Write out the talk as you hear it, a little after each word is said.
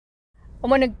I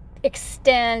want to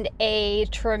extend a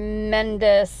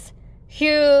tremendous,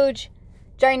 huge,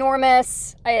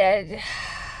 ginormous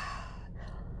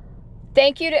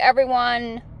thank you to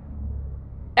everyone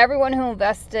who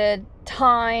invested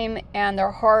time and their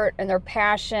heart and their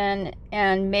passion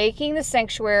and making the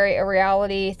sanctuary a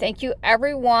reality. Thank you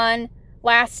everyone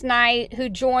last night who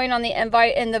joined on the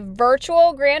invite in the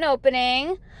virtual grand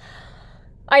opening.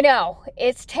 I know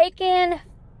it's taken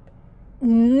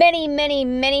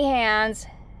many hands,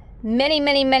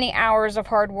 many hours of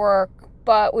hard work,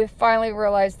 but we finally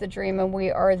realized the dream and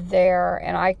we are there.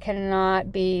 And I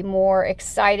cannot be more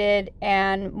excited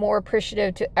and more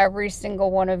appreciative to every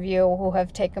single one of you who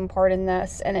have taken part in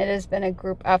this. And it has been a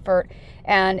group effort,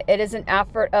 and it is an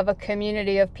effort of a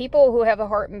community of people who have a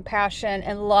heart and passion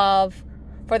and love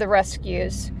for the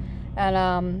rescues.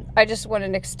 And I just wanted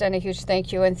to extend a huge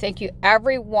thank you, and thank you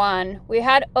everyone. We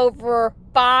had over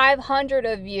 500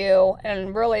 of you,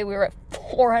 and really we were at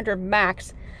 400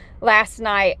 max last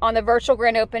night on the virtual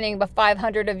grand opening, but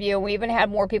 500 of you. We even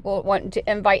had more people wanting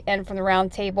to invite in from the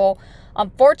round table.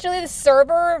 Unfortunately, the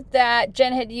server that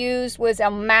Jen had used was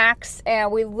a max,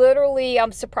 and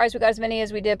I'm surprised we got as many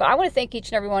as we did, but I want to thank each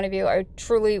and every one of you. I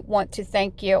truly want to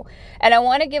thank you. And I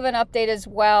want to give an update as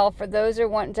well for those who are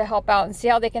wanting to help out and see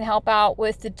how they can help out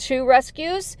with the 2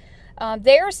 rescues.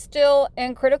 They are still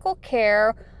in critical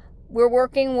care. We're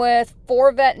working with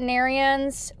 4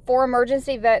 veterinarians, 4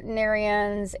 emergency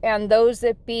veterinarians, and those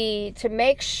that be to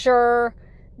make sure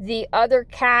the other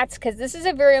cats, because this is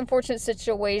a very unfortunate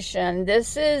situation.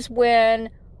 This is when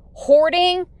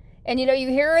hoarding, and you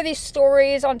hear these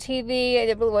stories on TV.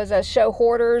 It was a show,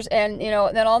 Hoarders, and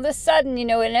then all of a sudden, it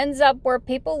ends up where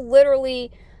people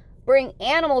literally bring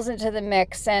animals into the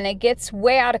mix, and it gets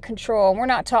way out of control. And we're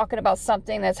not talking about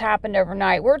something that's happened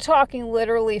overnight. We're talking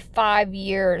literally 5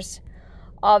 years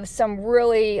of some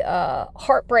really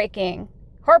heartbreaking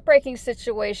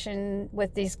situation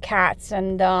with these cats.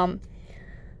 And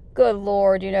good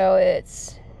Lord,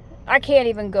 I can't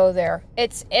even go there.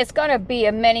 It's going to be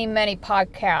a many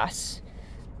podcasts.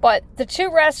 But the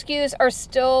 2 rescues they're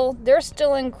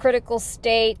still in critical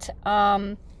state.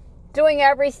 Doing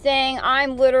everything.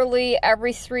 I'm literally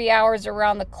every 3 hours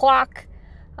around the clock,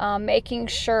 making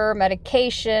sure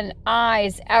medication,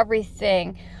 eyes,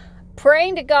 everything.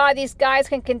 Praying to God these guys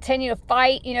can continue to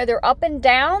fight. They're up and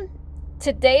down.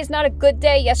 Today's not a good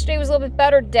day. Yesterday was a little bit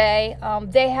better day.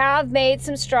 They have made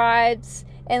some strides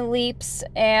and leaps,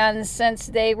 and since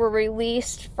they were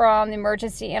released from the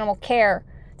emergency animal care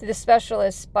to the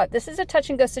specialists, but this is a touch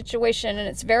and go situation, and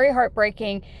it's very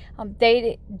heartbreaking.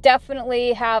 They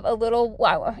definitely have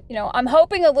I'm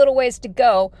hoping a little ways to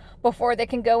go before they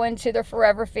can go into their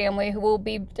forever family, who will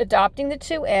be adopting the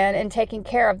 2 in and taking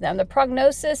care of them. The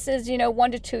prognosis is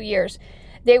 1 to 2 years.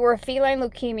 They were feline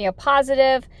leukemia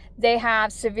positive. They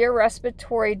have severe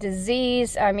respiratory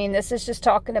disease. I mean, this is just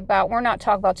we're not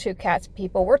talking about 2 cats,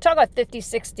 people. We're talking about 50,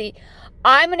 60.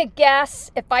 I'm going to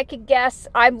guess, if I could guess,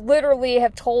 I literally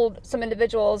have told some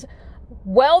individuals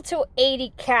well to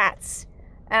 80 cats.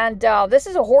 And this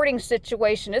is a hoarding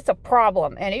situation. It's a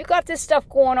problem. And you got this stuff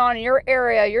going on in your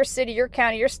area, your city, your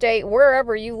county, your state,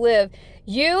 wherever you live.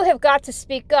 You have got to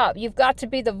speak up. You've got to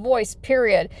be the voice,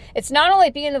 period. It's not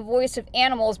only being the voice of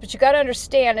animals, but you got to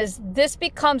understand as this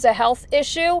becomes a health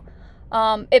issue,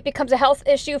 it becomes a health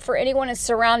issue for anyone in the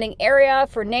surrounding area,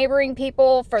 for neighboring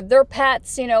people, for their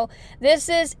pets. This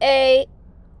is a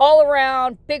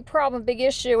all-around big problem, big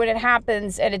issue when it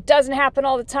happens, and it doesn't happen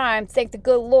all the time, thank the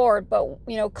good Lord. But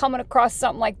coming across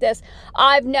something like this,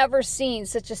 I've never seen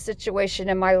such a situation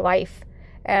in my life,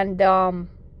 and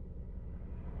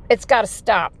it's got to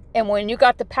stop. And when you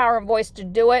got the power and voice to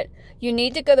do it, you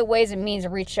need to go the ways and means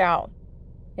and reach out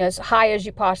as high as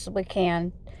you possibly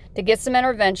can to get some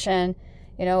intervention,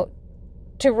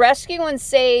 to rescue and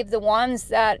save the ones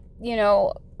that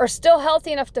are still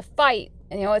healthy enough to fight.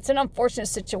 And, it's an unfortunate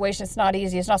situation. It's not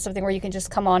easy. It's not something where you can just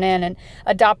come on in and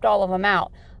adopt all of them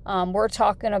out. We're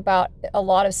talking about a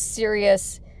lot of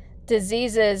serious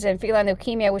diseases and feline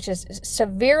leukemia, which is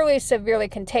severely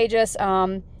contagious.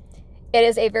 It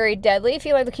is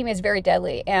feline leukemia is very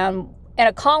deadly. And in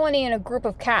a colony and a group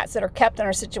of cats that are kept in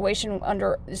a situation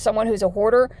under someone who's a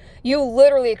hoarder, you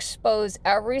literally expose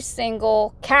every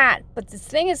single cat. But the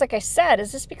thing is, like I said,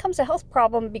 is this becomes a health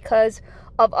problem because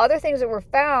of other things that were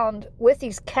found with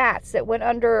these cats that went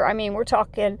under, we're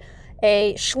talking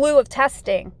a slew of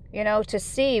testing, to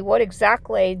see what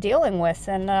exactly dealing with.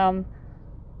 And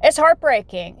it's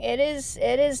heartbreaking. It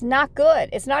is not good.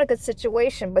 It's not a good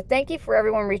situation. But thank you for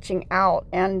everyone reaching out.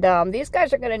 And these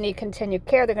guys are going to need continued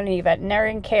care. They're going to need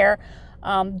veterinarian care.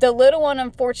 The little one,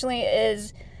 unfortunately,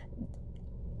 is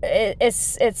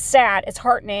it's sad. It's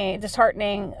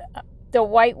disheartening. The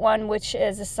white one, which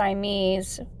is a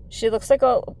Siamese, she looks like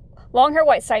a long-haired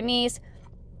white Siamese,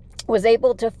 was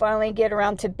able to finally get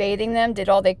around to bathing them, did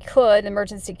all they could,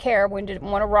 emergency care, when didn't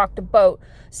want to rock the boat.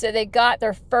 So they got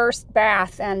their first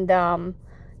bath, and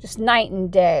just night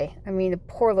and day. I mean, the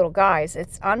poor little guys,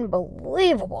 it's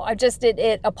unbelievable.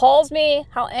 It appalls me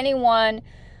how anyone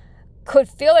could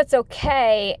feel it's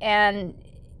okay. And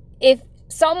if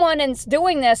someone is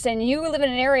doing this and you live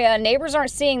in an area and neighbors aren't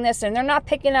seeing this and they're not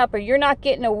picking up, or you're not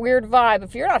getting a weird vibe,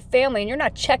 if you're not family and you're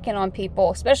not checking on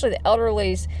people, especially the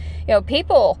elderlies,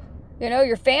 people,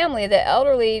 your family, the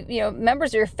elderly,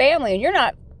 members of your family, and you're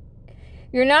not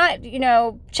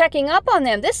checking up on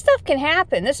them, this stuff can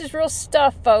happen. This is real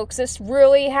stuff, folks. This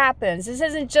really happens. This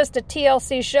isn't just a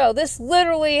TLC show. This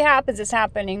literally happens. It's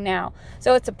happening now.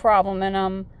 So it's a problem.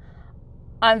 And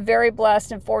I'm very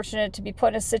blessed and fortunate to be put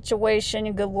in a situation,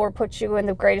 and good Lord puts you in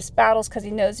the greatest battles because he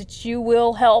knows that you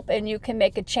will help and you can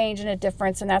make a change and a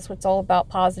difference. And that's what it's all about,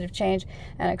 positive change,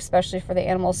 and especially for the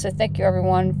animals. So thank you,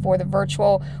 everyone, for the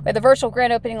virtual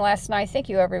grand opening last night. Thank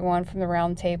you, everyone, from the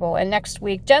round table. And next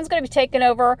week, Jen's going to be taking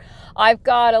over. I've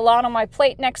got a lot on my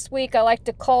plate next week. I like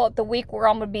to call it the week where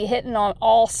I'm going to be hitting on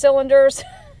all cylinders.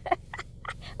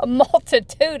 A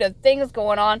multitude of things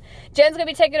going on. Jen's going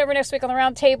to be taking over next week on the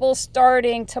round table,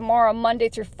 starting tomorrow, Monday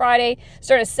through Friday,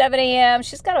 start at 7 a.m.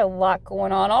 She's got a lot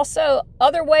going on. Also,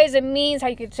 other ways and means how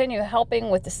you continue helping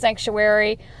with the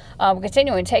sanctuary. We're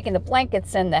continuing taking the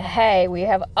blankets and the hay. We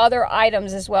have other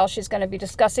items as well she's going to be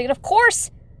discussing. And of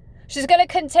course, she's going to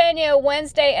continue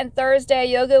Wednesday and Thursday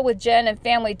yoga with Jen and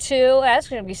family too. That's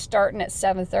going to be starting at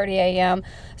 7:30 a.m.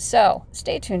 So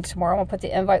stay tuned tomorrow. I'm going to put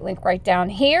the invite link right down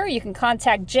here. You can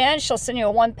contact Jen. She'll send you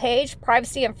a one-page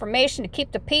privacy information to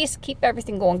keep the peace, keep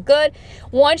everything going good.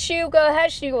 Once you go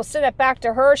ahead, she will send that back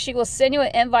to her. She will send you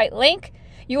an invite link.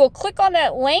 You will click on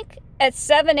that link at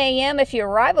 7 a.m. If you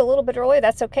arrive a little bit early,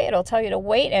 that's okay. It'll tell you to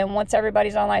wait. And once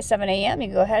everybody's online at 7 a.m., you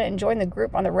can go ahead and join the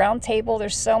group on the round table.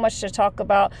 There's so much to talk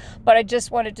about. But I just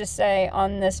wanted to say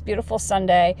on this beautiful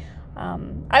Sunday,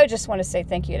 I just want to say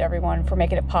thank you to everyone for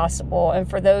making it possible. And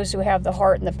for those who have the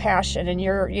heart and the passion and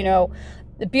you're,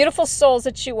 the beautiful souls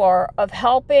that you are of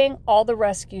helping all the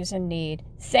rescues in need.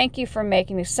 Thank you for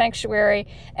making the sanctuary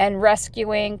and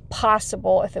rescuing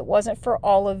possible. If it wasn't for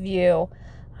all of you,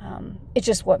 it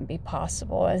just wouldn't be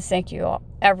possible. And thank you all,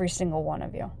 every single one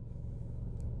of you.